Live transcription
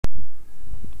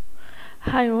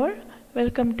Hi all,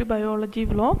 welcome to Biology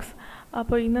Vlogs.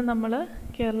 അപ്പോൾ ഇന്ന് നമ്മൾ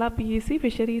Kerala PSC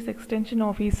Fisheries Extension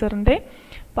Officerൻ്റെ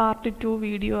part 2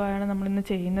 video ആണ് നമ്മളിന്ന്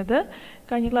ചെയ്യുന്നത്.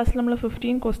 കഴിഞ്ഞ ക്ലാസ്സിൽ നമ്മൾ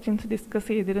 15 ക്വസ്റ്റ്യൻസ് ഡിസ്കസ്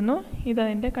ചെയ്തിരുന്നു.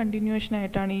 ഇതതിൻ്റെ കണ്ടിന്യൂവേഷൻ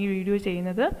ആയിട്ടാണ് ഈ വീഡിയോ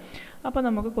ചെയ്യുന്നത്. അപ്പോൾ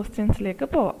നമുക്ക് ക്വസ്റ്റ്യൻസിലേക്ക്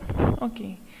പോവാം. ഓക്കെ,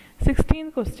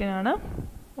 16th ക്വസ്റ്റ്യൻ ആണ്.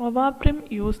 ഒവാപ്രിം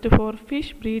used for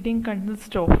fish breeding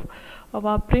consist of.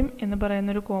 ഒവാപ്രിം എന്ന്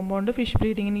പറയുന്നൊരു കോമ്പൗണ്ട് ഫിഷ്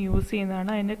ബ്രീഡിങ്ങിന് യൂസ്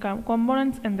ചെയ്യുന്നതാണ്. അതിൻ്റെ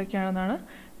കോമ്പോണൻറ്റ്സ് എന്തൊക്കെയാണെന്നാണ്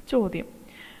ചോദ്യം.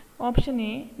 Option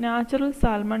A natural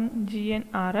salmon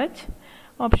GNRH,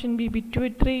 option B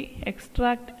pituitary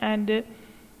extract and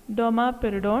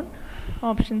ഡോമാപെരിഡോൺ,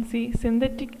 option C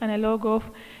synthetic analogue of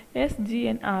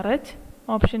SGNRH,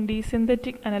 option D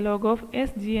synthetic analogue of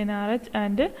SGNRH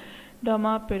and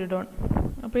ഡോമാപെരിഡോൺ.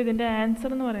 അപ്പോൾ ഇതിൻ്റെ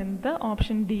answer എന്ന് പറയുന്നത്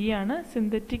option D ആണ്,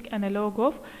 synthetic analogue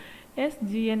of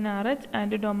SGNRH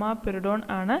and ഡോമാപെരിഡോൺ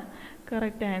ആണ്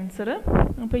correct answer.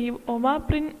 അപ്പോൾ ഈ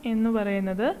ഒവാപ്രിൻ എന്ന്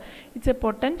പറയുന്നത് it's A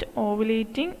potent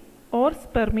ഓവുലേറ്റിംഗ് or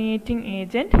സ്പെർമിയേറ്റിംഗ്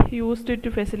agent used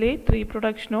to facilitate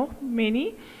reproduction of many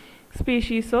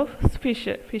species of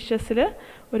ഫിഷസിൽ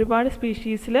ഒരുപാട്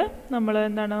സ്പീഷീസിൽ നമ്മൾ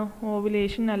എന്താണ്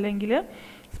ഓവുലേഷൻ അല്ലെങ്കിൽ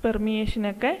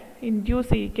സ്പെർമിയേഷനൊക്കെ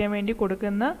ഇൻഡ്യൂസ് ചെയ്യിക്കാൻ വേണ്ടി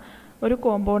കൊടുക്കുന്ന ഒരു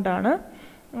കോമ്പൗണ്ടാണ്.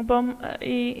 അപ്പം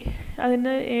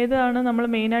അതിൻ്റെ ഏതാണ് നമ്മൾ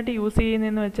മെയിനായിട്ട് യൂസ്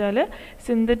ചെയ്യുന്നതെന്ന് വെച്ചാൽ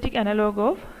സിന്തറ്റിക് അനലോഗ്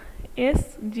ഓഫ്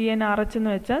SGNRH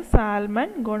എന്ന് വെച്ചാൽ salmon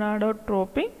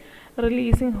gonadotropic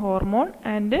releasing hormone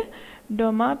and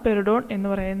ഡോമാപെരിഡോൺ എന്ന്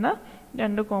പറയുന്ന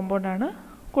രണ്ട് കോമ്പൗണ്ടാണ്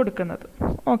കൊടുക്കുന്നത്.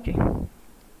 ഓക്കെ,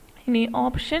 ഇനി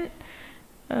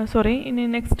ഇനി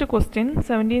നെക്സ്റ്റ് ക്വസ്റ്റ്യൻ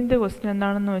 17th ക്വസ്റ്റ്യൻ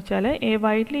എന്താണെന്ന് വെച്ചാൽ A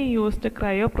widely used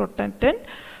cryo പ്രൊട്ടക്റ്റൻറ്റ്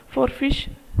four fish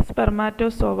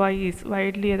spermatozoa is.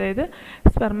 Widely അതായത്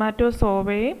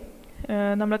സ്പെർമാറ്റോസോവയെ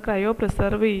നമ്മൾ ക്രയോ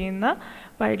പ്രിസർവ് ചെയ്യുന്ന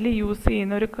വൈഡ്ലി യൂസ്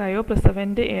ചെയ്യുന്ന ഒരു ക്രയോ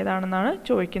പ്രിസർവൻ്റ് ഏതാണെന്നാണ്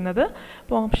ചോദിക്കുന്നത്.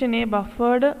 അപ്പോൾ option A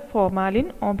buffered formalin,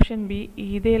 option B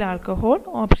ethyl alcohol,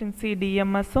 option C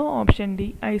DMSO, option D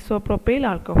isopropyl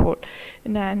alcohol.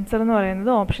 ഇതിൻ്റെ ആൻസർ എന്ന്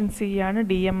പറയുന്നത് ഓപ്ഷൻ സി ആണ്,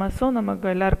 DMSO. നമുക്ക്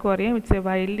എല്ലാവർക്കും അറിയാം, it's A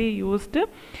widely used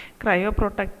cryo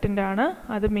protectant ആണ്.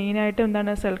 അത് മെയിനായിട്ട്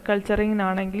എന്താണ് സെൽ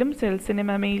കൾച്ചറിങ്ങിനാണെങ്കിലും സെൽസിനെ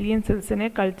മമേലിയൻ സെൽസിനെ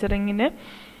കൾച്ചറിങ്ങിന്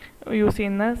യൂസ്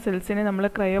ചെയ്യുന്ന സെൽസിനെ നമ്മൾ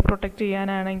ക്രയോ പ്രൊട്ടക്റ്റ്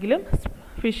ചെയ്യാനാണെങ്കിലും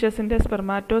ഫിഷസിൻ്റെ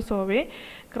സ്പെർമാറ്റോസോവയെ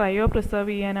ക്രയോ പ്രിസർവ്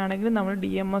ചെയ്യാനാണെങ്കിലും നമ്മൾ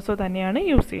DMSO തന്നെയാണ്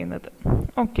യൂസ് ചെയ്യുന്നത്.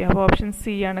 ഓക്കെ, അപ്പോൾ ഓപ്ഷൻ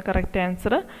സി ആണ് കറക്റ്റ്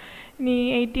ആൻസർ. ഇനി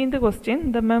 18th question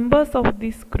the members of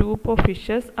this group of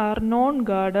fishes are non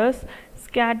ഗാർഡേഴ്സ്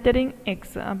scattering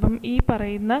eggs. അപ്പം ഈ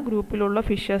പറയുന്ന ഗ്രൂപ്പിലുള്ള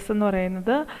ഫിഷസ് എന്ന്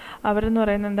പറയുന്നത് അവരെന്ന്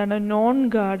പറയുന്നത് എന്താണ് നോൺ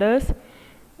ഗാർഡേഴ്സ്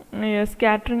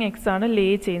സ്കാറ്ററിങ് എഗ്സ് ആണ് ലേ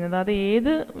ചെയ്യുന്നത്. അത്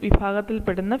ഏത്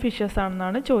വിഭാഗത്തിൽപ്പെടുന്ന ഫിഷസ്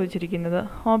ആണെന്നാണ് ചോദിച്ചിരിക്കുന്നത്.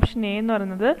 ഓപ്ഷൻ എ എന്ന്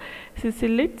പറയുന്നത്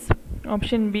സിസിലിഡ്സ്,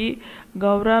 option B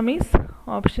ഗൗറാമീസ്,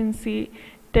 option C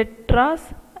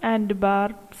tetras and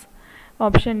ബാർബ്സ്,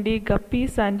 option D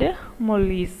guppies and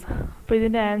മൊല്ലീസ്. അപ്പോൾ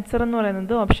ഇതിൻ്റെ ആൻസർ എന്ന്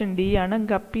പറയുന്നത് ഓപ്ഷൻ ഡി ആണ്,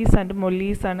 ഗപ്പീസ് ആൻഡ്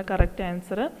മൊല്ലീസ് ആണ് കറക്റ്റ്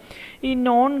ആൻസർ. ഈ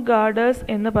നോൺ ഗാർഡേഴ്സ്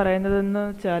എന്ന് പറയുന്നതെന്ന്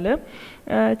വെച്ചാൽ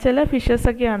ചില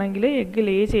ഫിഷസൊക്കെ ആണെങ്കിൽ എഗ്ഗ്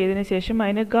ലേ ചെയ്തതിന് ശേഷം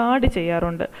അതിനെ ഗാർഡ്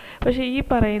ചെയ്യാറുണ്ട്. പക്ഷേ ഈ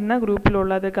പറയുന്ന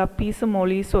ഗ്രൂപ്പിലുള്ളത് ഗപ്പീസും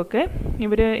മൊല്ലീസും ഒക്കെ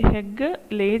ഇവർ എഗ്ഗ്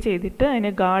ലേ ചെയ്തിട്ട്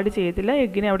അതിനെ ഗാർഡ് ചെയ്തില്ല,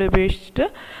 എഗ്ഗിനെ അവിടെ ഉപേക്ഷിച്ചിട്ട്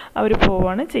അവർ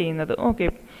പോവുകയാണ് ചെയ്യുന്നത്. ഓക്കെ,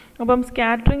 അപ്പം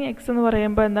സ്കാറ്ററിങ് എഗ്സ് എന്ന്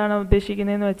പറയുമ്പോൾ എന്താണ്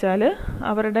ഉദ്ദേശിക്കുന്നതെന്ന് വെച്ചാൽ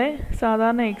അവരുടെ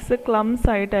സാധാരണ എഗ്സ് ക്ലംസ്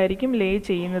ആയിട്ടായിരിക്കും ലേ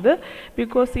ചെയ്യുന്നത്.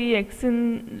 ബിക്കോസ് ഈ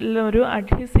എഗ്സിലൊരു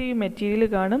അഡ്ഹീസീവ് മെറ്റീരിയൽ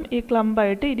കാണും, ഈ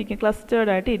ക്ലംബായിട്ട് ഇരിക്കും,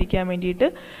 ക്ലസ്റ്റേർഡായിട്ട് ഇരിക്കാൻ വേണ്ടിയിട്ട്.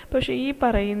 പക്ഷേ ഈ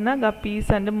പറയുന്ന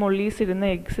ഗപ്പീസ് ആൻഡ് മൊള്ളീസ് ഇടുന്ന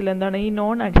എഗ്സിൽ എന്താണ് ഈ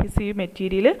നോൺ അഡ്ഹീസീവ്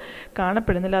മെറ്റീരിയൽ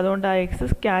കാണപ്പെടുന്നില്ല. അതുകൊണ്ട് ആ എഗ്സ്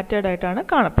സ്കാറ്റേർഡ് ആയിട്ടാണ്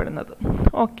കാണപ്പെടുന്നത്.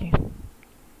 Okay,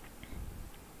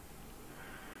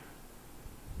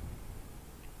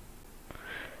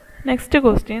 next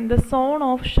question the zone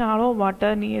of ഷാളോ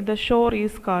water near the shore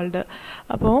is called.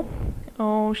 അപ്പോൾ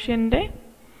ഓഷ്യൻ്റെ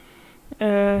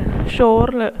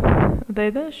ഷോറിൽ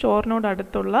അതായത് ഷോറിനോട്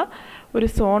അടുത്തുള്ള ഒരു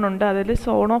സോണുണ്ട്, അതിൽ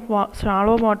സോൺ ഓഫ്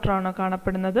ഷാളോ വാട്ടറാണ്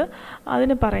കാണപ്പെടുന്നത്.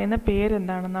 അതിന് പറയുന്ന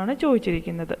പേരെന്താണെന്നാണ്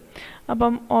ചോദിച്ചിരിക്കുന്നത്.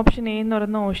 അപ്പം ഓപ്ഷൻ എ എന്ന്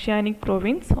പറയുന്ന oceanic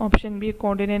province, option B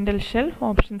continental shelf,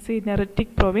 option C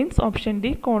നെറിറ്റിക് province, option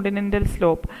D continental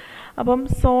slope. അപ്പം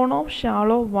zone of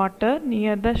ഷാളോ water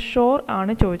near the shore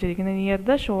ആണ് ചോദിച്ചിരിക്കുന്നത്, നിയർ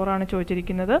ദ ഷോർ ആണ്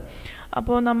ചോദിച്ചിരിക്കുന്നത്.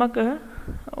 അപ്പോൾ നമുക്ക്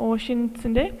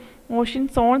ഓഷ്യൻ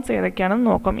സോൺസ് ഏതൊക്കെയാണെന്ന്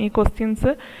നോക്കാം. ഈ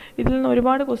ക്വസ്റ്റ്യൻസ് ഇതിൽ നിന്ന്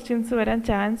ഒരുപാട് ക്വസ്റ്റ്യൻസ് വരാൻ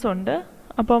ചാൻസ് ഉണ്ട്.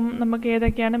 അപ്പം നമുക്ക്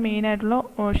ഏതൊക്കെയാണ് മെയിനായിട്ടുള്ള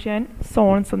ഓഷ്യൻ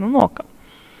സോൺസ് എന്ന് നോക്കാം.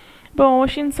 ഇപ്പോൾ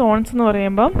ഓഷ്യൻ സോൺസ് എന്ന്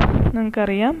പറയുമ്പം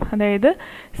നമുക്കറിയാം, അതായത്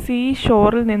സീ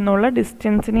ഷോറിൽ നിന്നുള്ള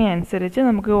ഡിസ്റ്റൻസിനെ അനുസരിച്ച്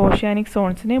നമുക്ക് ഓഷ്യാനിക്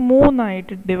സോൺസിനെ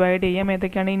മൂന്നായിട്ട് ഡിവൈഡ് ചെയ്യാം.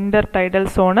 ഏതൊക്കെയാണ് ഇൻ്റർ tidal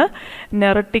zone,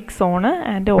 നെറിറ്റിക് zone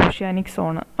and oceanic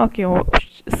zone. Okay,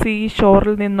 see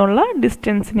ഷോറിൽ നിന്നുള്ള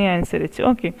ഡിസ്റ്റൻസിനെ അനുസരിച്ച്.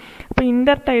 ഓക്കെ, അപ്പോൾ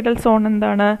ഇൻ്റർ ടൈഡൽ സോൺ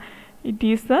എന്താണ്?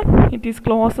 It is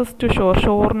closest to shore.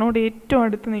 ഷോറിനോട് ഏറ്റവും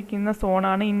അടുത്ത് നിൽക്കുന്ന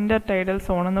സോണാണ് ഇൻ്റർടൈഡൽ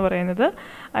സോൺ എന്ന് പറയുന്നത്.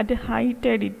 At high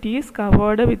Tide it is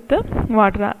covered with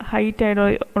water. High Tide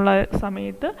ഉള്ള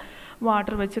സമയത്ത്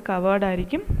വാട്ടർ വെച്ച് കവേർഡ്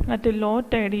ആയിരിക്കും. At low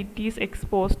Tide it is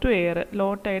expose to air. Law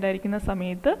Tide ആയിരിക്കുന്ന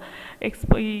സമയത്ത്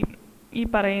ഈ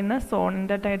പറയുന്ന സോൺ,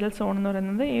 ഇൻ്റർടൈഡൽ സോൺ എന്ന്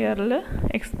പറയുന്നത് എയറിൽ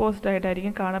എക്സ്പോസ്ഡ്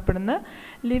ആയിട്ടായിരിക്കും കാണപ്പെടുന്നത്.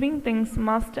 Living things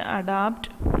must adapt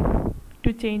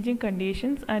to changing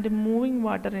conditions and moving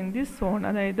water in this zone.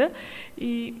 അതായത്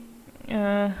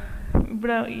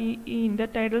ഇവിടെ ഈ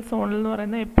ഇൻ്റർടൈഡൽ സോണിൽ എന്ന്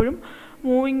പറയുന്നത് എപ്പോഴും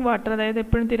മൂവിങ് വാട്ടർ, അതായത്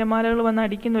എപ്പോഴും തിരമാലകൾ വന്ന്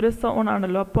അടിക്കുന്ന ഒരു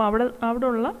സോണാണല്ലോ. അപ്പോൾ അവിടെ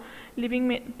ഉള്ള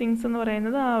ലിവിങ് തിങ്സ് എന്ന്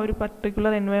പറയുന്നത് ആ ഒരു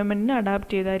പർട്ടിക്കുലർ എൻവയോൺമെൻറ്റിനെ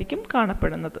അഡാപ്റ്റ് ചെയ്തായിരിക്കും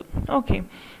കാണപ്പെടുന്നത്. ഓക്കെ,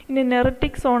 ഇനി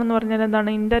നെറിറ്റിക് സോൺ എന്ന് പറഞ്ഞാൽ എന്താണ്?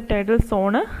 ഇൻ്റർടൈഡൽ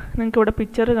സോണ്. നിങ്ങൾക്ക് ഇവിടെ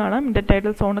പിക്ചർ കാണാം.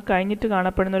 ഇൻ്റർടൈഡൽ സോണ് കഴിഞ്ഞിട്ട്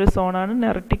കാണപ്പെടുന്ന ഒരു സോണാണ്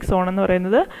നെറിറ്റിക് സോൺ എന്ന്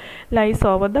പറയുന്നത്. Lies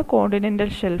over the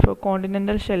continental shelf.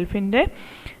 Continental ഷെൽഫിൻ്റെ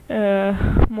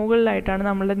മുകളിലായിട്ടാണ്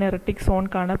നമ്മളുടെ നെറിറ്റിക് സോൺ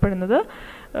കാണപ്പെടുന്നത്.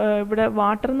 ഇവിടെ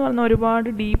വാട്ടർ എന്ന് പറഞ്ഞാൽ ഒരുപാട്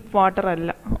ഡീപ്പ് വാട്ടർ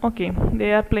അല്ല. Okay, they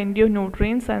are plenty of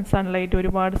nutrients and sunlight.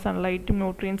 ഒരുപാട് സൺലൈറ്റും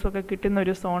ന്യൂട്രിയൻസും ഒക്കെ കിട്ടുന്ന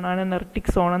ഒരു സോണാണ്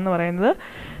നെറിറ്റിക് സോൺ എന്ന് പറയുന്നത്.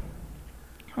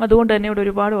 അതുകൊണ്ട് തന്നെ ഇവിടെ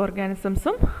ഒരുപാട്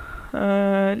ഓർഗാനിസംസും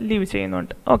ലീവ്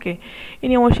ചെയ്യുന്നുണ്ട്. ഓക്കെ,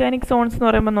 ഇനി ഓഷ്യാനിക് സോൺസ് എന്ന്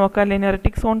പറയുമ്പോൾ നോക്കാം.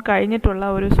 നെറിറ്റിക് സോൺ കഴിഞ്ഞിട്ടുള്ള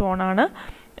ഒരു സോണാണ്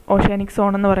ഓഷ്യാനിക്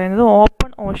സോൺ എന്ന് പറയുന്നത്. ഓപ്പൺ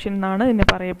ഓഷ്യൻ എന്നാണ് ഇതിനെ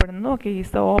പറയപ്പെടുന്നത്. Okay,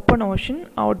 is the open ocean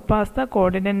out pass the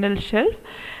continental shelf.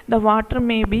 The water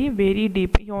may be very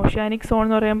deep. ഈ ഓഷ്യാനിക് സോൺ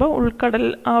എന്ന് പറയുമ്പോൾ ഉൾക്കടൽ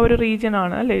ആ ഒരു റീജിയൻ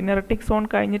ആണ് അല്ലേ. നെറിറ്റിക് സോൺ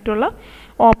കഴിഞ്ഞിട്ടുള്ള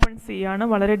ഓപ്പൺ സീ ആണ്,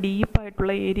 വളരെ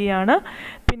ഡീപ്പായിട്ടുള്ള ഏരിയ ആണ്.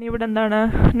 പിന്നെ ഇവിടെ എന്താണ്?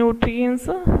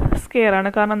 ന്യൂട്രിയൻസ് സ്കെയർ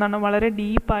ആണ്. കാരണം എന്താണ്? വളരെ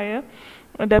ഡീപ്പായ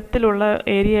ഡെപ്തിലുള്ള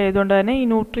ഏരിയ ആയതുകൊണ്ട് തന്നെ ഈ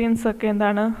ന്യൂട്രിയൻസ് ഒക്കെ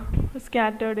എന്താണ്?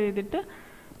 സ്കാറ്റേർഡ് ചെയ്തിട്ട്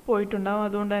പോയിട്ടുണ്ടാവും.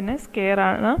 അതുകൊണ്ട് തന്നെ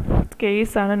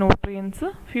സ്കെയർസ് ആണ് nutrients.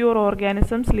 ഫ്യൂർ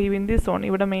organisms leave in the zone.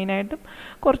 ഇവിടെ മെയിനായിട്ടും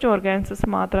കുറച്ച് ഓർഗാനിസംസ്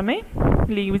മാത്രമേ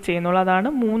ലീവ് ചെയ്യുന്നുള്ളൂ. അതാണ്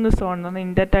 3 സോൺ എന്ന് പറയുന്നത്.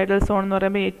 ഇൻ്റർടൈഡൽ സോൺ എന്ന്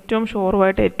പറയുമ്പോൾ ഏറ്റവും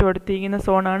ഷോറുമായിട്ട് ഏറ്റവും അടുത്തിരിക്കുന്ന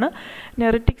സോണാണ്.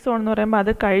 നെറിറ്റിക് സോൺ എന്ന് പറയുമ്പോൾ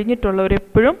അത് കഴിഞ്ഞിട്ടുള്ളവർ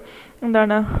എപ്പോഴും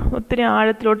എന്താണ്? ഒത്തിരി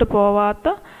ആഴത്തിലോട്ട്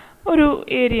പോവാത്ത ഒരു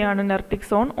ഏരിയ ആണ് നെറിറ്റിക്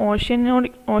സോൺ.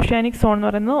 ഓഷ്യാനിക് സോൺ എന്ന്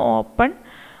പറയുന്നത് ഓപ്പൺ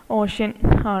ഓഷ്യൻ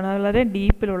ആണ്, വളരെ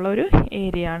ഡീപ്പിലുള്ള ഒരു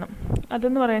ഏരിയ ആണ്.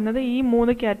 അതെന്ന് പറയുന്നത് ഈ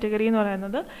 3 കാറ്റഗറി എന്ന്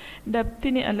പറയുന്നത്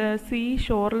ഡെപ്തിന് അല്ല സീ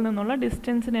ഷോറിൽ നിന്നുള്ള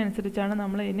ഡിസ്റ്റൻസിനെ അനുസരിച്ചാണ്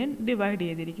നമ്മൾ ഇതിനെ ഡിവൈഡ്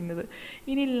ചെയ്തിരിക്കുന്നത്.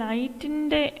 ഇനി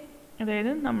ലൈറ്റിൻ്റെ,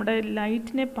 അതായത് നമ്മുടെ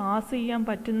ലൈറ്റിനെ പാസ് ചെയ്യാൻ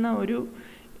പറ്റുന്ന ഒരു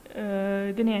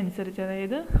ഇതിനെ അനുസരിച്ച്,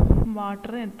 അതായത്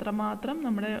വാട്ടർ എത്രമാത്രം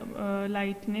നമ്മുടെ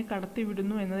ലൈറ്റിനെ കടത്തി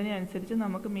വിടുന്നു എന്നതിനെ അനുസരിച്ച്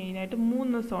നമുക്ക് മെയിനായിട്ട്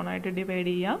 3 സോണായിട്ട്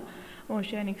ഡിവൈഡ് ചെയ്യാം.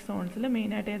 ഓഷ്യാനിക് സോൺസിൽ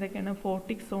മെയിനായിട്ട് ഏതൊക്കെയാണ്?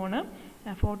 ഫോർട്ടിക് സോണ്,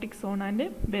 അഫോട്ടിക് സോൺ ആൻഡ്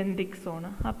ബെന്തിക് സോൺ.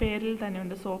 ആ പേരിൽ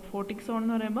തന്നെയുണ്ട്. ഫോർട്ടിക് സോൺ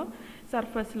എന്ന് പറയുമ്പോൾ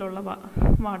സർഫസിലുള്ള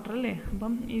വാട്ടർ അല്ലേ.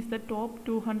 അപ്പം is the top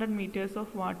 200 meters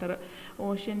of water.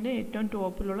 ഓഷ്യൻ്റെ ഏറ്റവും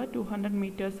ടോപ്പിലുള്ള 200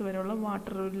 meters വരെയുള്ള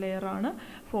വാട്ടർ ലെയറാണ്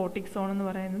ഫോർട്ടിക് സോൺ എന്ന്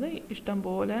പറയുന്നത്.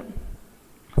 ഇഷ്ടംപോലെ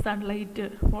സൺലൈറ്റ്,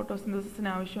 ഫോട്ടോസിന്തസിസിന്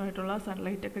ആവശ്യമായിട്ടുള്ള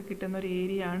സൺലൈറ്റൊക്കെ കിട്ടുന്ന ഒരു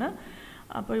ഏരിയ ആണ്.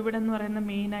 അപ്പോൾ ഇവിടെ എന്ന് പറയുന്ന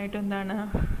മെയിനായിട്ട് എന്താണ്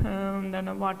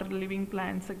വാട്ടർ ലിവിങ്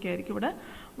പ്ലാന്റ്സ് ഒക്കെ ആയിരിക്കും ഇവിടെ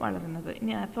വളരുന്നത്.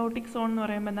 ഇനി അഫോട്ടിക് സോൺ എന്ന്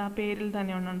പറയുമ്പോൾ എന്താ? പേരിൽ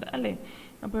തന്നെ ഉണ്ട് അല്ലേ.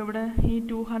 അപ്പോൾ ഇവിടെ ഈ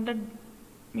 200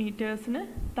 meters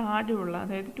താഴെയുള്ള,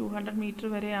 അതായത് 200 meter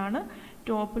വരെയാണ്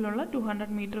ടോപ്പിലുള്ള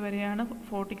 200 meter വരെയാണ്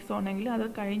ഫോർട്ടിക് സോൺ എങ്കിൽ അത്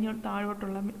കഴിഞ്ഞ്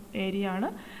താഴോട്ടുള്ള ഏരിയ ആണ്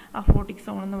അഫോട്ടിക്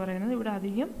സോൺ എന്ന് പറയുന്നത്. ഇവിടെ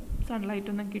അധികം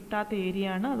സൺലൈറ്റ് ഒന്നും കിട്ടാത്ത ഏരിയ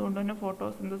ആണ്. അതുകൊണ്ട് തന്നെ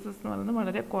ഫോട്ടോസിന്തസിസ് എന്ന് പറയുന്നത്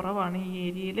വളരെ കുറവാണ് ഈ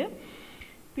ഏരിയയിൽ.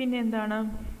 പിന്നെ എന്താണ്?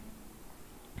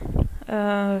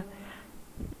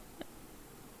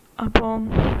 അപ്പോൾ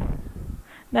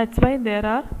that's why there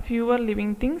are fewer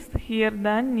living things here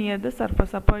than near the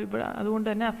surface. അപ്പോൾ ഇവിടെ അതുകൊണ്ട്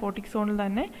തന്നെ അഫോട്ടിക് സോണിൽ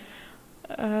തന്നെ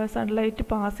സൺലൈറ്റ്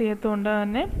പാസ് ചെയ്യാത്തതുകൊണ്ട്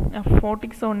തന്നെ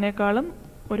അഫോട്ടിക് സോണിനേക്കാളും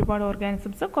ഒരുപാട്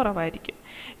ഓർഗാനിസംസ് കുറവായിരിക്കും.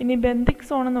 ഇനി ബെന്തിക്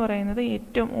സോൺ എന്ന് പറയുന്നത്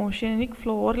ഏറ്റവും ഓഷ്യനിക്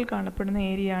ഫ്ലോറിൽ കാണപ്പെടുന്ന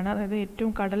ഏരിയ ആണ്. അതായത്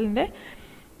ഏറ്റവും കടലിൻ്റെ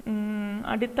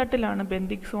അടിത്തട്ടിലാണ്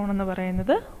ബെന്തിക് സോൺ എന്ന്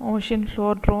പറയുന്നത്. Ocean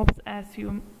floor drops as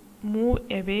you move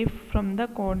away from the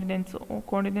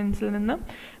കോണ്ടിനെൻസിൽ നിന്ന്,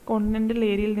 കോണ്ടിനെൻ്റൽ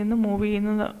ഏരിയയിൽ നിന്ന് മൂവ്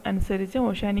ചെയ്യുന്നത് അനുസരിച്ച്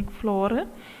ഓഷ്യാനിക്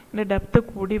ഫ്ലോറിൻ്റെ ഡെപ്ത്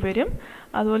കൂടി വരും.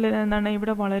 അതുപോലെ തന്നെ എന്താണ്?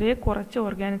 ഇവിടെ വളരെ കുറച്ച്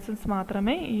ഓർഗാനിസംസ്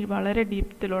മാത്രമേ ഈ വളരെ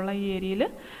ഡീപ്തിലുള്ള ഈ ഏരിയയിൽ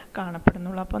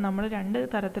കാണപ്പെടുന്നുള്ളൂ. അപ്പോൾ നമ്മൾ 2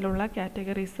 തരത്തിലുള്ള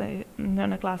കാറ്റഗറീസ്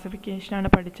എന്താണ് ക്ലാസിഫിക്കേഷനാണ്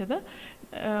പഠിച്ചത്.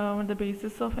 ഓൺ ദ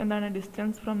ബേസിസ് ഓഫ് എന്താണ്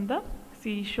ഡിസ്റ്റൻസ് ഫ്രം ദ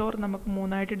സീഷോർ നമുക്ക്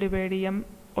 3ആയിട്ട് ഡിവൈഡ് ചെയ്യാം.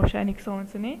 Oceanic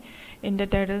സോൺസിനെ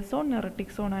ഇൻ്റർടൈഡൽ zone,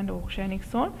 നെറിറ്റിക് zone and oceanic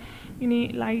zone. ഇനി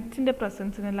ലൈറ്റിൻ്റെ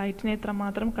ലൈറ്റിനെ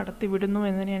എത്രമാത്രം കടത്തി വിടുന്നു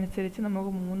എന്നതിനനുസരിച്ച്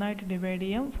നമുക്ക് 3ആയിട്ട് ഡിവൈഡ്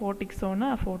ചെയ്യാം. ഫോർട്ടിക് സോൺ,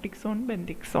 അഫോട്ടിക് സോൺ,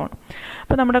 ബെന്തിക് സോൺ.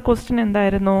 അപ്പോൾ നമ്മുടെ ക്വസ്റ്റ്യൻ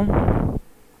എന്തായിരുന്നു?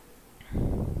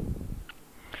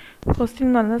 ക്വസ്റ്റ്യൻ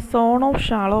എന്ന് പറയുന്നത് zone of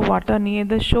ഷാളോ water near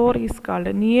the shore is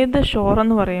called. Near the shore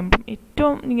എന്ന് പറയുമ്പം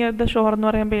ഏറ്റവും നിയർ ദ ഷോർ എന്ന്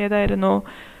പറയുമ്പോൾ ഏതായിരുന്നു?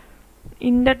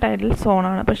 ഇൻ്റർടൈഡൽ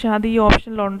സോണാണ്. പക്ഷേ അത് ഈ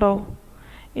ഓപ്ഷനിലുണ്ടോ?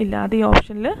 ഇല്ല, അത് ഈ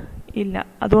ഓപ്ഷനിൽ ഇല്ല.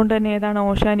 അതുകൊണ്ട് തന്നെ ഏതാണ്?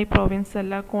 ഓഷ്യാനിക് പ്രൊവിൻസ്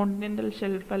അല്ല, കോണ്ടിനെൻ്റൽ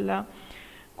ഷെൽഫ് അല്ല,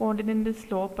 കോണ്ടിനെൻ്റൽ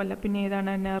സ്ലോപ്പ് അല്ല, പിന്നെ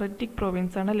ഏതാണ്? നെറിറ്റിക്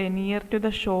പ്രൊവിൻസ് ആണ് അല്ലേ? നിയർ ടു ദ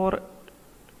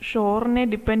ഷോറിനെ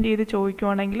ഡിപ്പെൻഡ് ചെയ്ത്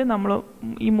ചോദിക്കുവാണെങ്കിൽ നമ്മൾ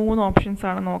ഈ 3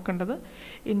 ഓപ്ഷൻസാണ് നോക്കേണ്ടത്.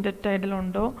 ഇൻ്റർടൈഡൽ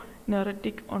ഉണ്ടോ,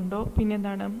 നെറിറ്റിക് ഉണ്ടോ, പിന്നെ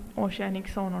എന്താണ്?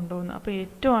 ഓഷ്യാനിക് സോൺ ഉണ്ടോ എന്ന്. അപ്പോൾ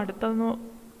ഏറ്റവും അടുത്തെന്ന്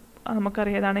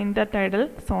നമുക്കറിയാം ഏതാണ്? ഇൻ്റർടൈഡൽ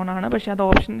സോണാണ്. പക്ഷേ അത്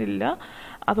ഓപ്ഷനിലില്ല.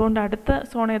 അതുകൊണ്ട് അടുത്ത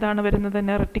സോൺ ഏതാണ് വരുന്നത്?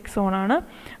 നെറിറ്റിക് സോണാണ്.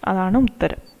 അതാണ്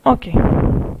ഉത്തരം. ഓക്കെ.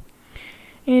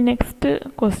 ഈ നെക്സ്റ്റ്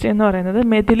ക്വസ്റ്റ്യൻ എന്ന് പറയുന്നത്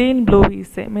methylene blue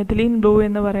is. Methylene blue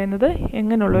എന്ന് പറയുന്നത്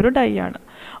എങ്ങനെയുള്ളൊരു ഡൈ ആണ്?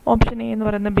 ഓപ്ഷൻ എ എന്ന്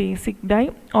പറയുന്നത് basic dye,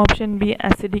 option B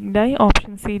acidic dye,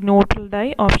 option C neutral dye,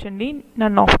 option D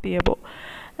none of the above.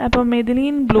 അപ്പോൾ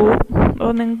മെഥിലീൻ ബ്ലൂ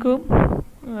നിങ്ങൾക്ക്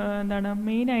എന്താണ്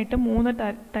മെയിനായിട്ട് 3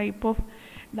 ടൈപ്പ് ഓഫ്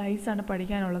ഡൈസ് ആണ്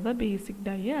പഠിക്കാനുള്ളത്. Basic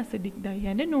dye, acidic dye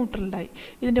and neutral dye.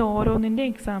 ഇതിൻ്റെ ഓരോന്നിൻ്റെ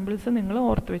എക്സാമ്പിൾസ് നിങ്ങൾ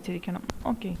ഓർത്ത് വെച്ചിരിക്കണം.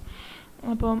 ഓക്കെ.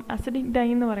 അപ്പം അസിഡിക് ഡൈ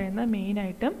എന്ന് പറയുന്നത്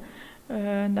മെയിനായിട്ടും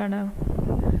എന്താണ്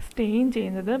സ്റ്റെയിൻ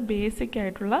ചെയ്യുന്നത് ബേസിക്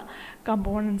ആയിട്ടുള്ള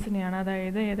കമ്പോണൻസിനെയാണ്.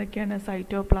 അതായത് ഏതൊക്കെയാണ്?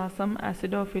 സൈറ്റോപ്ലാസം,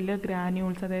 അസിഡോഫിൽ,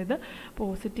 ഗ്രാന്യൂൾസ്, അതായത്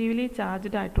പോസിറ്റീവ്ലി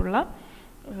ചാർജ്ഡ് ആയിട്ടുള്ള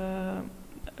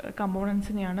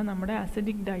കമ്പോണൻസിനെയാണ് നമ്മുടെ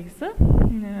അസിഡിക് ഡൈസ്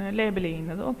ലേബൽ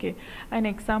ചെയ്യുന്നത്. ഓക്കെ. അതിന്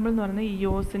എക്സാമ്പിൾ എന്ന് പറയുന്നത്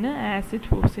ഇയോസിന്, ആസിഡ്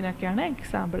ഫൂസിനൊക്കെയാണ്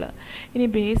എക്സാമ്പിൾ. ഇനി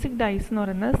ബേസിക് ഡൈസ് എന്ന്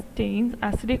പറയുന്നത് Staines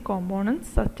acidic components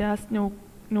such as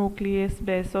nucleus,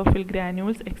 basophil,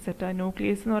 granules etcetera.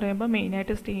 Nucleus എന്ന് പറയുമ്പോൾ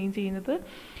മെയിനായിട്ട് സ്റ്റെയിൻ ചെയ്യുന്നത്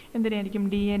എന്തിനായിരിക്കും?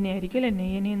 DNA ആയിരിക്കും.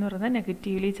 NaNA എന്ന് പറയുന്നത്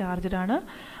നെഗറ്റീവ്ലി ചാർജ്ഡ് ആണ്.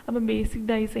 അപ്പം ബേസിക്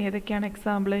ഡൈസ് ഏതൊക്കെയാണ്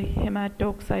example?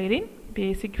 ഹെമാറ്റോക്സൈലിൻ,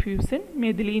 basic ഫ്യൂസിൻ,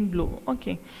 methylene blue.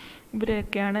 Okay.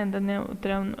 ഇവരൊക്കെയാണ് എന്തെന്ന്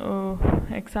ഉത്തരം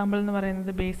എക്സാമ്പിൾ എന്ന്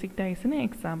പറയുന്നത് ബേസിക് ഡൈസിന്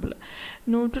എക്സാമ്പിൾ.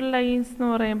 ന്യൂട്രൽ ഡൈസ് എന്ന്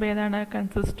പറയുമ്പോൾ ഏതാണ്?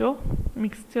 Consist of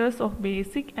mixtures of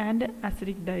basic and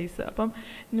acidic dyes. അപ്പം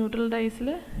ന്യൂട്രൽ ഡൈസിൽ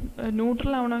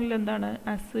ന്യൂട്രൽ ആവണമെങ്കിൽ എന്താണ്?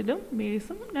 ആസിഡും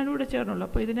ബേസും രണ്ടും കൂടെ ചേർന്നുള്ളൂ.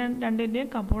 അപ്പോൾ ഇത് രണ്ടിൻ്റെയും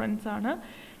കമ്പോണൻസ് ആണ്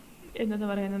എന്നത്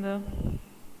പറയുന്നത്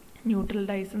ന്യൂട്രൽ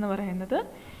ഡൈസ് എന്ന് പറയുന്നത്.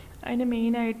 അതിന്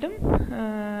മെയിനായിട്ടും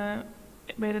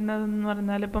വരുന്നതെന്ന്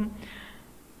പറഞ്ഞാൽ ഇപ്പം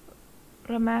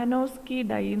റൊമാനോസ്കി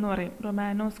ഡൈ എന്ന് പറയും.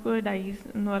 റൊമാനോസ്കി ഡൈസ്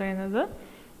എന്ന് പറയുന്നത്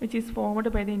which is ഫോർമഡ്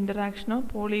by the interaction of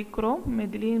പോളിക്രോം,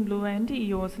 methylene blue and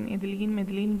eosin.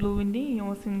 Methylene ബ്ലൂവിൻ്റെ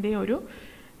ഇയോസിൻ്റെ ഒരു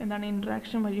എന്താണ്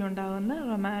ഇൻട്രാക്ഷൻ വഴി ഉണ്ടാകുന്ന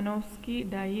റൊമാനോസ്കി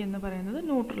ഡൈ എന്ന് പറയുന്നത്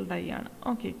ന്യൂട്രൽ ഡൈ ആണ്.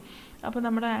 ഓക്കെ. അപ്പോൾ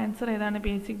നമ്മുടെ ആൻസർ ഏതാണ്?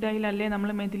 ബേസിക് ഡൈയിലല്ലേ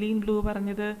നമ്മൾ മെഥിലീൻ ബ്ലൂ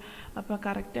പറഞ്ഞത്? അപ്പോൾ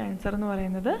കറക്റ്റ് ആൻസർ എന്ന്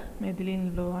പറയുന്നത് മെഥിലീൻ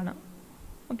ബ്ലൂ ആണ്.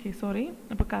 Okay, sorry.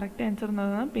 അപ്പോൾ കറക്റ്റ് ആൻസർ എന്ന്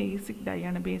പറയുന്നത് ബേസിക് ഡൈ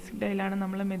ആണ്. ബേസിക് ഡൈയിലാണ്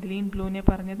നമ്മൾ മെഥിലീൻ ബ്ലൂവിനെ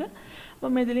പറഞ്ഞത്.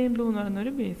 അപ്പോൾ മെഥിലീൻ ബ്ലൂ എന്ന്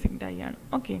പറയുന്നൊരു ബേസിക് ഡൈ ആണ്.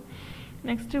 Okay.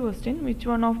 Next question, which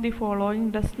one of the following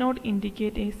does not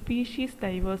indicate A species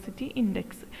diversity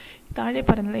index? താഴെ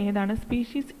പറയുന്നത് ഏതാണ്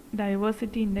സ്പീഷീസ്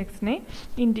ഡൈവേഴ്സിറ്റി ഇൻഡെക്സിനെ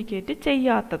ഇൻഡിക്കേറ്റ്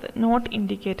ചെയ്യാത്തത്? നോട്ട്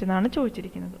ഇൻഡിക്കേറ്റ് എന്നാണ്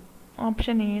ചോദിച്ചിരിക്കുന്നത്.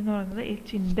 ഓപ്ഷൻ എ എന്ന് പറയുന്നത്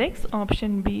H index,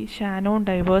 option B Shannon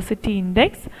diversity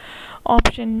index,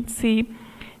 option C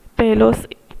പേലോസ്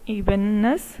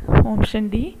ഇവൻനെസ്, option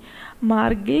D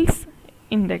മാർഗിൽസ്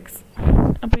index.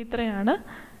 അപ്പോൾ ഇത്രയാണ്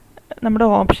നമ്മുടെ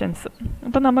ഓപ്ഷൻസ്.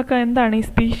 അപ്പോൾ നമുക്ക് എന്താണ് ഈ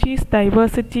സ്പീഷീസ്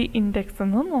ഡൈവേഴ്സിറ്റി ഇൻഡെക്സ്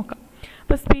എന്ന് നോക്കാം.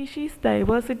 അപ്പോൾ സ്പീഷീസ്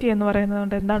ഡൈവേഴ്സിറ്റി എന്ന് പറയുന്നത്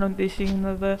കൊണ്ട് എന്താണ്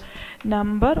ഉദ്ദേശിക്കുന്നത്?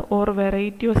 Number or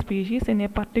variety of species in A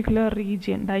particular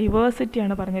region.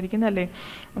 ഡൈവേഴ്സിറ്റിയാണ് പറഞ്ഞിരിക്കുന്നത് അല്ലേ?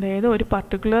 അതായത് ഒരു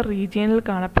പർട്ടിക്കുലർ റീജിയനിൽ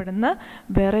കാണപ്പെടുന്ന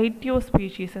വെറൈറ്റി ഓഫ്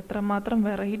സ്പീഷീസ്, എത്രമാത്രം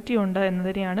വെറൈറ്റി ഉണ്ട്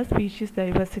എന്നതിനെയാണ് സ്പീഷീസ്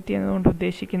ഡൈവേഴ്സിറ്റി എന്നതുകൊണ്ട്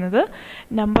ഉദ്ദേശിക്കുന്നത്.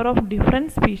 Number of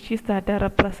different species that are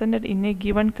represented in A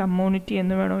given community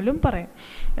എന്ന് വേണമെങ്കിലും പറയാം.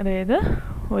 അതായത്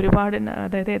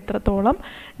അതായത് എത്രത്തോളം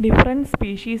ഡിഫറെൻറ്റ്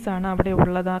സ്പീഷീസാണ് അവിടെ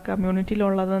ഉള്ളത്, ആ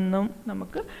കമ്മ്യൂണിറ്റിയിലുള്ളതെന്നും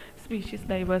നമുക്ക് സ്പീഷീസ്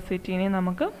ഡൈവേഴ്സിറ്റീനെ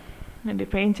നമുക്ക്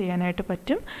ഡിഫൈൻ ചെയ്യാനായിട്ട്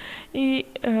പറ്റും. ഈ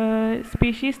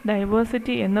സ്പീഷീസ്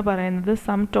ഡൈവേഴ്സിറ്റി എന്ന് പറയുന്നത്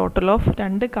സം ടോട്ടൽ ഓഫ്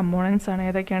 2 കമ്പോണൻസ് ആണ്.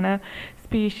 ഏതൊക്കെയാണ്?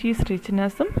 സ്പീഷീസ്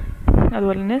റിച്ച്നെസ്സും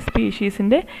അതുപോലെ തന്നെ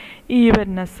സ്പീഷീസിൻ്റെ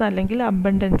ഈവൻനെസ് അല്ലെങ്കിൽ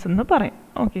അബണ്ടൻസ് എന്ന് പറയും.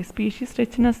 ഓക്കെ. സ്പീഷീസ്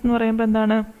റിച്ച്നെസ് എന്ന് പറയുമ്പോൾ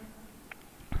എന്താണ്?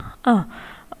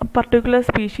 പർട്ടിക്കുലർ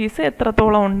സ്പീഷീസ്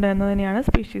എത്രത്തോളം ഉണ്ട് എന്നതിനെയാണ്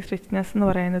സ്പീഷീസ് റിച്ച്നെസ് എന്ന്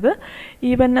പറയുന്നത്.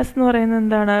 ഈവൻനെസ് എന്ന് പറയുന്നത്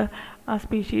എന്താണ്? ആ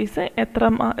സ്പീഷീസ്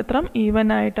എത്ര ഈവൻ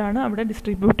ആയിട്ടാണ് അവിടെ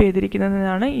ഡിസ്ട്രിബ്യൂട്ട്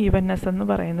ചെയ്തിരിക്കുന്നതെന്നാണ് ഈവൻനെസ് എന്ന്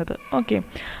പറയുന്നത്. ഓക്കെ.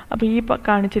 അപ്പോൾ ഈ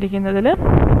കാണിച്ചിരിക്കുന്നതിൽ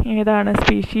ഏതാണ്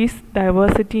സ്പീഷീസ്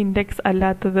ഡൈവേഴ്സിറ്റി ഇൻഡെക്സ്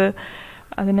അല്ലാത്തത്?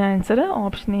 അതിന് answer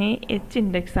option A H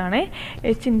index ആണ്.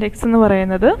 എച്ച് ഇൻഡെക്സ് എന്ന്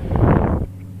പറയുന്നത്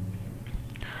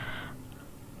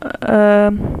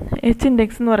എച്ച്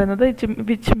ഇൻഡെക്സ് എന്ന് പറയുന്നത്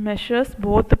which measures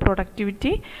both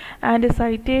productivity and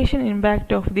citation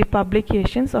impact of the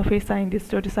publications of A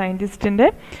scientist. ഒരു സയൻറ്റിസ്റ്റിൻ്റെ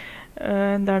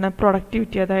എന്താണ്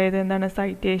പ്രൊഡക്ടിവിറ്റി, അതായത് എന്താണ്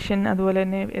സൈറ്റേഷൻ, അതുപോലെ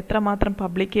തന്നെ എത്രമാത്രം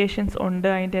പബ്ലിക്കേഷൻസ് ഉണ്ട്,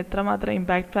 അതിൻ്റെ എത്രമാത്രം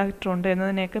ഇമ്പാക്റ്റ് ഫാക്ടർ ഉണ്ട്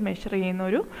എന്നതിനെയൊക്കെ മെഷർ ചെയ്യുന്ന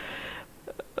ഒരു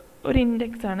ഒരു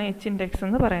ഇൻഡെക്സാണ് എച്ച് ഇൻഡെക്സ്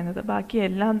എന്ന് പറയുന്നത്. ബാക്കി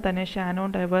എല്ലാം തന്നെ ഷാനോൺ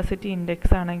ഡൈവേഴ്സിറ്റി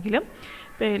ഇൻഡെക്സ് ആണെങ്കിലും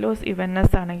പേലോസ്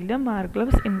ഇവന്നസ് ആണെങ്കിലും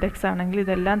മാർഗ്ലവ്സ് ഇൻഡെക്സ് ആണെങ്കിലും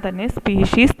ഇതെല്ലാം തന്നെ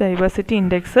സ്പീഷീസ് ഡൈവേഴ്സിറ്റി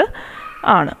ഇൻഡെക്സ്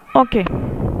ആണ്. ഓക്കെ,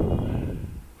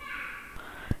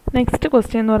 നെക്സ്റ്റ്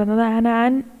ക്വസ്റ്റ്യൻ എന്ന് പറയുന്നത്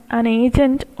an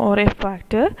agent or a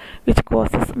factor which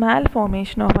causes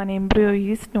malformation of an embryo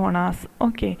is known as.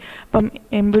 Okay, അപ്പം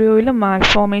എംബ്രിയോയിൽ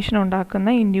മാൽഫോർമേഷൻ ഉണ്ടാക്കുന്ന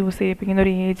ഇൻഡ്യൂസ് ചെയ്യിപ്പിക്കുന്ന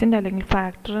ഒരു ഏജൻറ്റ് അല്ലെങ്കിൽ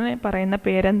ഫാക്ടറിനെ പറയുന്ന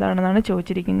പേരെന്താണെന്നാണ്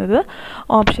ചോദിച്ചിരിക്കുന്നത്.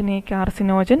 Option A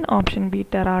carcinogen, option B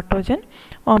ടെറാട്ടോജൻ,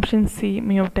 option C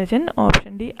mutagen,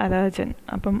 option D allergen.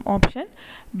 അപ്പം option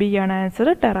B ആണ് answer,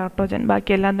 ടെറാട്ടോജൻ.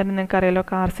 ബാക്കിയെല്ലാം തന്നെ നിങ്ങൾക്ക് അറിയാലോ.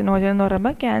 കാർസിനോജൻ എന്ന്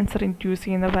പറയുമ്പോൾ ക്യാൻസർ ഇൻഡ്യൂസ്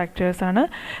ചെയ്യുന്ന ഫാക്ടേഴ്സാണ്.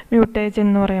 മ്യൂട്ടേജൻ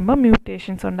എന്ന് പറയുമ്പോൾ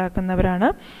മ്യൂട്ടേഷൻസ് ഉണ്ടാക്കുന്നവരാണ്.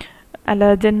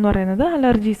 അലർജൻ എന്ന് പറയുന്നത്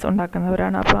അലർജീസ്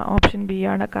ഉണ്ടാക്കുന്നവരാണ്. അപ്പോൾ ഓപ്ഷൻ ബി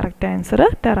ആണ് കറക്റ്റ് ആൻസർ,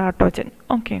 ടെറാട്ടോജൻ.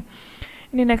 ഓക്കെ,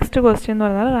 ഇനി നെക്സ്റ്റ് ക്വസ്റ്റ്യൻ എന്ന്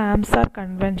പറയുന്നത് Ramsar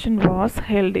convention was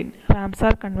held in.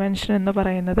 Ramsar convention എന്ന്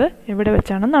പറയുന്നത് എവിടെ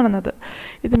വെച്ചാണ് നടന്നത്?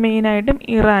 ഇത് മെയിനായിട്ടും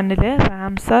ഇറാനിലെ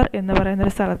റാംസാർ എന്ന്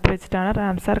പറയുന്നൊരു സ്ഥലത്ത് വെച്ചിട്ടാണ്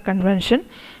റാംസാർ കൺവെൻഷൻ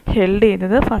ഹെൽഡ്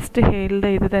ചെയ്തത്. ഫസ്റ്റ് ഹെൽഡ്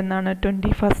ചെയ്തത് എന്നാണ്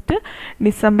 21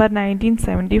 ഡിസംബർ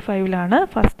 1975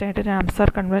 ഫസ്റ്റായിട്ട്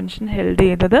റാംസാർ കൺവെൻഷൻ ഹെൽഡ്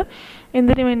ചെയ്തത്.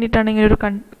 എന്തിനു വേണ്ടിയിട്ടാണ് ഇങ്ങനെ ഒരു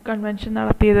കൺവെൻഷൻ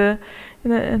നടത്തിയത്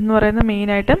എന്ന് പറയുന്നത്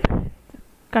മെയിനായിട്ടും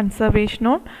കൺസർവേഷൻ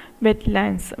ഓൺ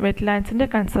വെറ്റ്ലാൻഡ്സിൻ്റെ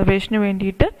കൺസർവേഷന്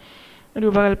വേണ്ടിയിട്ട്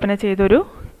രൂപകൽപ്പന ചെയ്തൊരു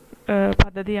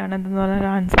പദ്ധതിയാണ് എന്തെന്ന് പറഞ്ഞാൽ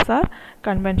റാംസാർ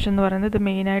കൺവെൻഷൻ എന്ന് പറയുന്നത്. ഇത്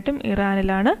മെയിനായിട്ടും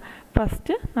ഇറാനിലാണ്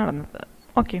ഫസ്റ്റ് നടന്നത്.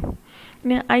 ഓക്കെ,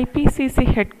 ഇനി IPCC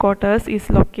head quarters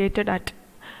is located at.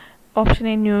 Option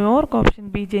A New York, option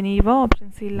B Geneva, option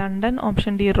C London,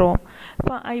 option D Rome.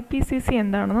 അപ്പോൾ IPCC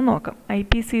എന്താണെന്ന് നോക്കാം.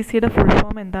 IPCCയുടെ ഫുൾ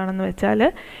ഫോം എന്താണെന്ന് വെച്ചാൽ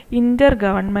ഇൻ്റർ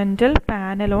governmental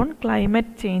panel on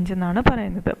climate change എന്നാണ്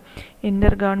പറയുന്നത്.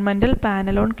 ഇൻ്റർ governmental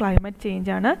panel on climate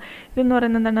change ആണ്. ഇതെന്ന്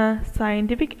പറയുന്നത് എന്താണ്?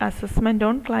 Scientific assessment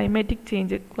on climatic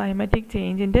change. Climatic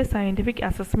ചേഞ്ചിൻ്റെ scientific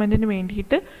അസസ്മെൻറ്റിന്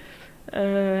വേണ്ടിയിട്ട്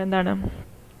എന്താണ്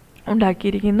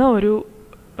ഉണ്ടാക്കിയിരിക്കുന്ന ഒരു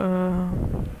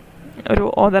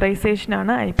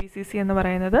ഓതറൈസേഷനാണ് IPCC എന്ന്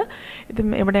പറയുന്നത്. ഇത്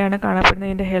എവിടെയാണ് കാണപ്പെടുന്നത്?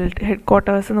 ഇതിൻ്റെ ഹെഡ്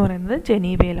ക്വാർട്ടേഴ്സ് എന്ന് പറയുന്നത്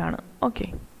ജനീവയിലാണ്. Okay,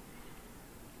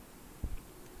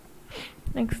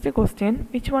 next question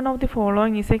which one of the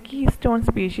following is A keystone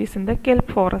species in the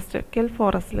കെൽപ്പ് forest. കെൽപ്പ്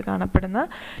ഫോറസ്റ്റിൽ കാണപ്പെടുന്ന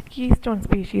keystone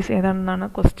species ഏതാണെന്നാണ്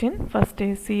question. First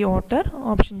A C ഓട്ടർ,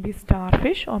 option B star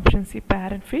fish, option C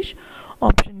parrot fish,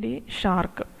 option D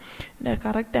shark. ഇതിൻ്റെ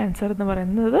correct answer എന്ന്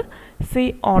പറയുന്നത് see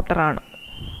ഓട്ടറാണ്.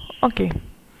 Okay,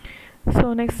 so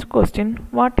next question,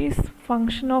 what is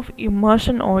function of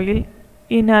immersion oil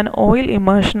in an oil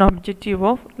immersion objective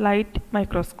of light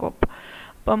microscope?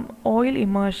 അപ്പം oil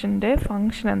ഇമേർഷൻ്റെ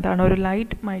function എന്താണ്? ഒരു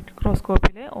light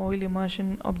മൈക്രോസ്കോപ്പിലെ oil immersion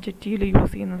ഒബ്ജക്റ്റീവിൽ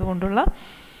use ചെയ്യുന്നത് കൊണ്ടുള്ള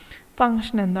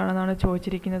function എന്താണെന്നാണ്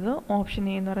ചോദിച്ചിരിക്കുന്നത്. ഓപ്ഷൻ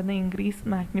എ എന്ന് പറയുന്നത് increase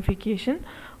magnification,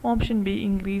 option B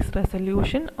increase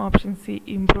resolution, option C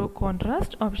improve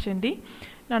contrast, option D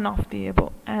none of the above.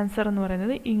 Answer എന്ന്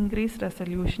പറയുന്നത് ഇൻക്രീസ്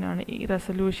റെസൊല്യൂഷനാണ്. ഈ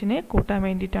റെസൊല്യൂഷനെ കൂട്ടാൻ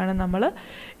വേണ്ടിയിട്ടാണ് നമ്മൾ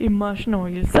ഇമ്മേർഷൻ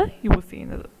ഓയിൽസ് യൂസ്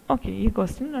ചെയ്യുന്നത്. ഓക്കെ, ഈ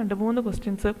ക്വസ്റ്റ്യൻ 2-3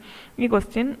 ക്വസ്റ്റ്യൻസ് ഈ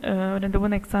ക്വസ്റ്റ്യൻ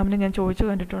 2-3 എക്സാമിന് ഞാൻ ചോദിച്ചു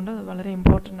കണ്ടിട്ടുണ്ട്. അത് വളരെ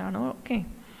ഇമ്പോർട്ടൻ്റ് ആണ്. ഓക്കെ,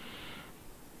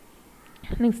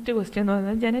 നെക്സ്റ്റ് ക്വസ്റ്റ്യൻ എന്ന്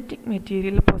പറയുന്നത് genetic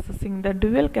material possessing the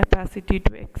dual capacity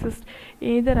to exist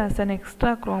either as an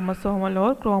extra chromosomal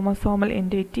or chromosomal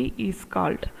entity is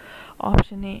called.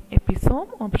 Option A എപ്പിസോം,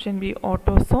 option B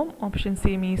autosome, option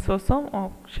C mesosome,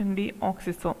 option D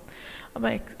ഓക്സിസോം. അപ്പോൾ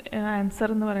answer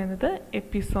എന്ന് പറയുന്നത്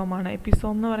എപ്പിസോമാണ്.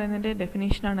 എപ്പിസോം എന്ന് പറയുന്നതിൻ്റെ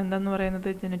ഡെഫിനേഷനാണ് എന്താണെന്ന് പറയുന്നത്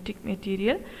genetic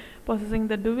material possessing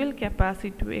the dual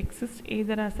capacity to exist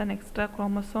either as an extra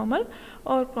chromosomal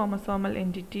or chromosomal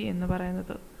entity എന്ന്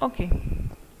പറയുന്നത്. Okay,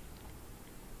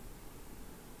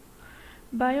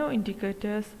 bio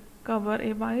indicators cover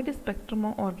a wide spectrum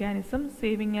of organisms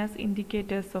serving as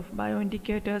indicators of. Bio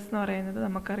indicators എന്ന് പറയുന്നത്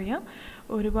നമുക്കറിയാം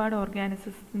ഒരുപാട്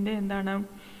ഓർഗാനിസത്തിൻ്റെ എന്താണ്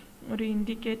ഒരു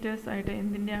indicators ആയിട്ട്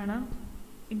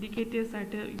indicators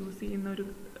ആയിട്ട് യൂസ് ചെയ്യുന്ന ഒരു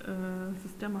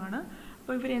സിസ്റ്റമാണ്.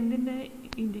 അപ്പോൾ ഇവർ എന്തിൻ്റെ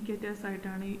ഇൻഡിക്കേറ്റേഴ്സ്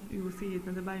ആയിട്ടാണ് യൂസ്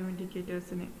ചെയ്യുന്നത് bio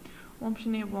ഇൻഡിക്കേറ്റേഴ്സിനെ?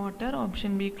 Option A water,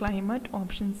 option B climate,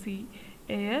 option C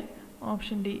air,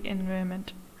 option D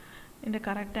environment. ഇതിൻ്റെ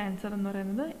കറക്റ്റ് ആൻസർ എന്ന്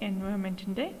പറയുന്നത്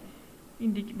എൻവയോൺമെൻറ്റിൻ്റെ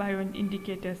ബയോ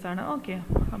ഇൻഡിക്കേറ്റേഴ്സാണ്. ഓക്കെ,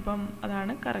 അപ്പം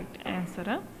അതാണ് കറക്റ്റ് ആൻസർ.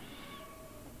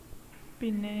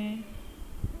 പിന്നെ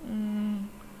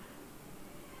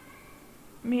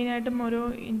മെയിനായിട്ടും ഓരോ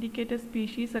ഇൻഡിക്കേറ്റർ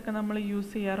സ്പീഷീസൊക്കെ നമ്മൾ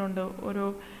യൂസ് ചെയ്യാറുണ്ട് ഓരോ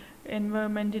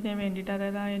എൻവയോൺമെൻറ്റിന് വേണ്ടിയിട്ട്.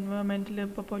 അതായത് ആ എൻവയോൺമെൻറ്റിൽ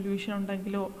ഇപ്പോൾ പൊല്യൂഷൻ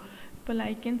ഉണ്ടെങ്കിലോ, ഇപ്പോൾ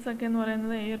ലൈക്കൻസ് ഒക്കെ എന്ന്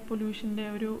പറയുന്നത് എയർ പൊല്യൂഷൻ്റെ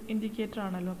ഒരു ഇൻഡിക്കേറ്റർ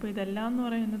ആണല്ലോ. അപ്പോൾ ഇതെല്ലാം എന്ന്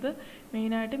പറയുന്നത്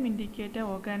മെയിനായിട്ടും ഇൻഡിക്കേറ്റർ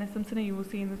ഓർഗാനിസംസിനെ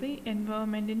യൂസ് ചെയ്യുന്നത്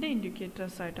എൻവയോൺമെൻറ്റിൻ്റെ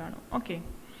ഇൻഡിക്കേറ്റേഴ്സ് ആയിട്ടാണ്. ഓക്കെ,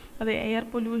 അത് എയർ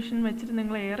പൊല്യൂഷൻ വെച്ചിട്ട്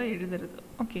നിങ്ങൾ എയർ എഴുതരുത്.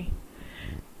 Okay,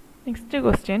 Next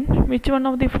question, which one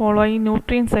of the following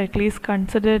nutrient cycle is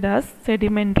considered as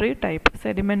sedimentary type?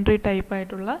 Sedimentary type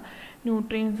ആയിട്ടുള്ള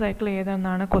nutrient cycle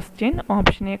ഏതാണെന്നാണ് question.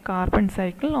 Option A carbon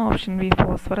cycle, option B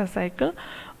phosphorus cycle,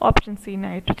 option C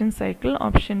nitrogen cycle,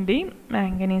 option D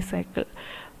manganese cycle.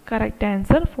 Correct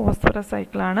answer phosphorus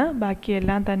cycle ആണ്.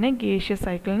 ബാക്കിയെല്ലാം തന്നെ gaseous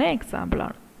cycle example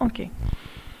ആണ്. Okay.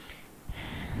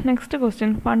 Next question,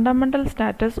 fundamental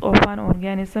status of an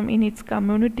organism in its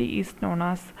community is known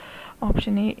as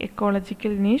option A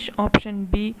ecological niche, option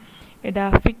B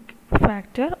edaphic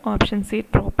factor, option C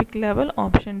trophic level,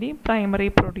 option D primary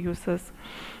producers.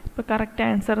 അപ്പോൾ correct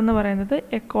answer എന്ന് പറയുന്നത്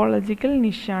ecological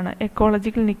നിഷാണ്.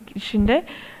 Ecological നിഷിൻ്റെ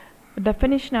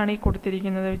ഡെഫിനിഷനാണ് ഈ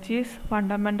കൊടുത്തിരിക്കുന്നത്, which is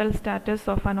fundamental status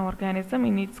of an organism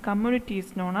in its community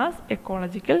is known as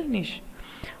ecological നിഷ്.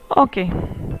 Okay,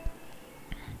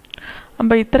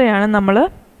 അപ്പോൾ ഇത്രയാണ് നമ്മൾ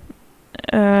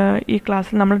ഈ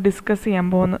ക്ലാസ്സിൽ നമ്മൾ ഡിസ്കസ്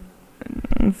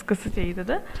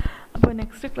ചെയ്തത്. അപ്പോൾ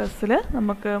നെക്സ്റ്റ് ക്ലാസ്സിൽ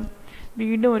നമുക്ക്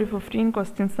വീണ്ടും ഒരു 15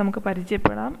 ക്വസ്റ്റ്യൻസ് നമുക്ക്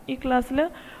പരിചയപ്പെടാം. ഈ ക്ലാസ്സിൽ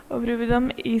ഒരുവിധം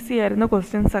ഈസി ആയിരുന്നു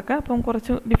ക്വസ്റ്റ്യൻസൊക്കെ, അപ്പം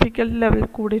കുറച്ച് ഡിഫിക്കൽട്ട് ലെവൽ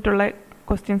കൂടിയിട്ടുള്ള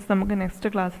ക്വസ്റ്റ്യൻസ് നമുക്ക് നെക്സ്റ്റ്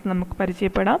ക്ലാസ്സിൽ നമുക്ക്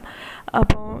പരിചയപ്പെടാം.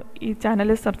 അപ്പോൾ ഈ ചാനൽ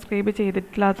സബ്സ്ക്രൈബ്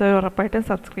ചെയ്തിട്ടില്ലാത്തവർ ഉറപ്പായിട്ടും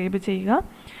സബ്സ്ക്രൈബ് ചെയ്യുക.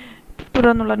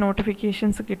 തുടർന്നുള്ള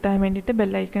നോട്ടിഫിക്കേഷൻസ് കിട്ടാൻ വേണ്ടിയിട്ട്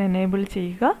ബെല്ലൈക്കൺ എനേബിൾ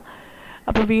ചെയ്യുക.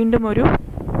 അപ്പോൾ വീണ്ടും ഒരു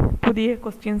പുതിയ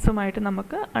ക്വസ്റ്റ്യൻസുമായിട്ട്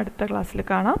നമുക്ക് അടുത്ത ക്ലാസ്സിൽ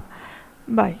കാണാം.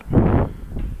 ബൈ.